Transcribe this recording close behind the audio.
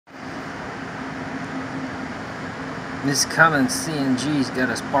This Cummins CNG's got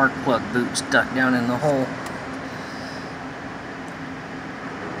a spark plug boot stuck down in the hole.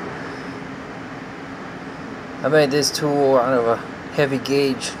 I made this tool out of a heavy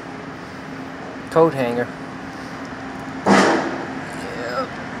gauge coat hanger. Yep.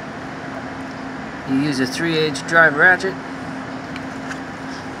 You use a 3/8 drive ratchet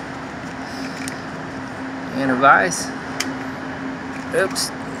and a vise.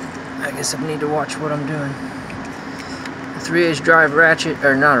 Oops, I guess I need to watch what I'm doing. A 3/8 drive ratchet,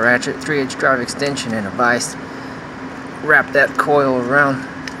 or not a ratchet, 3/8 drive extension and a vise. Wrap that coil around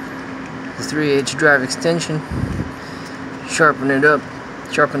the 3/8 drive extension, sharpen it up,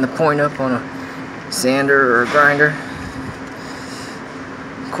 sharpen the point up on a sander or a grinder,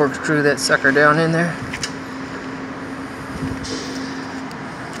 corkscrew that sucker down in there.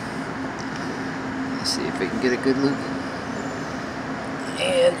 Let's see if we can get a good loop.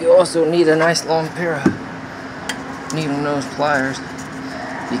 And you also need a nice long pair of needle nose pliers,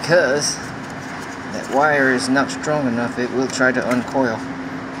 because that wire is not strong enough. It will try to uncoil.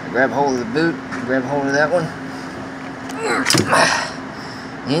 Grab hold of the boot, grab hold of that one.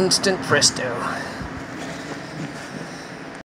 Instant presto.